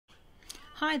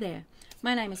Hi there,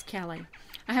 my name is Kelly.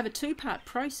 I have a two-part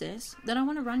process that I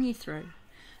want to run you through.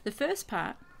 The first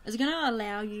part is going to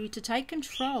allow you to take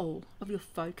control of your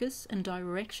focus and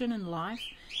direction in life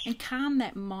and calm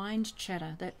that mind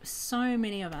chatter that so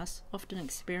many of us often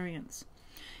experience.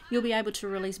 You'll be able to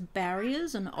release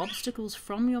barriers and obstacles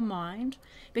from your mind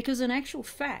because in actual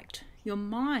fact, your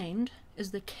mind is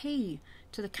the key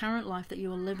to the current life that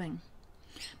you are living.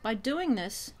 By doing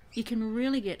this, you can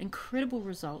really get incredible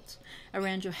results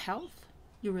around your health,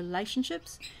 your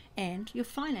relationships, and your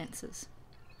finances.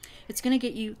 It's going to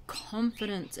get you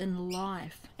confidence in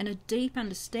life and a deep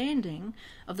understanding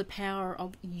of the power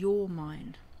of your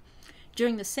mind.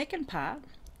 During the second part,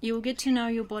 you will get to know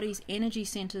your body's energy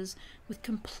centers with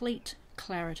complete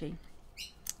clarity.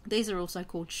 These are also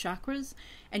called chakras,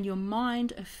 and your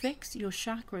mind affects your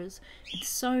chakras in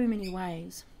so many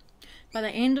ways. By the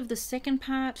end of the second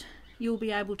part, you'll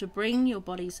be able to bring your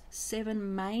body's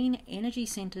 7 main energy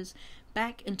centers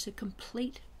back into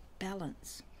complete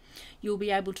balance. You'll be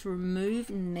able to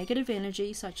remove negative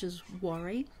energy such as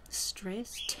worry,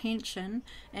 stress, tension,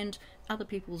 and other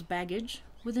people's baggage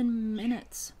within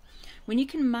minutes. When you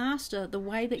can master the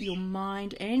way that your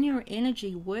mind and your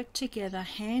energy work together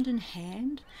hand in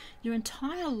hand, your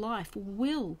entire life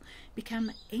will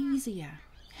become easier,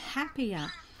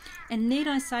 happier, and need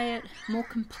I say it, more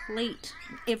complete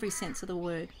in every sense of the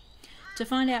word. To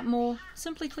find out more,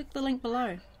 simply click the link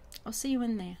below. I'll see you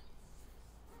in there.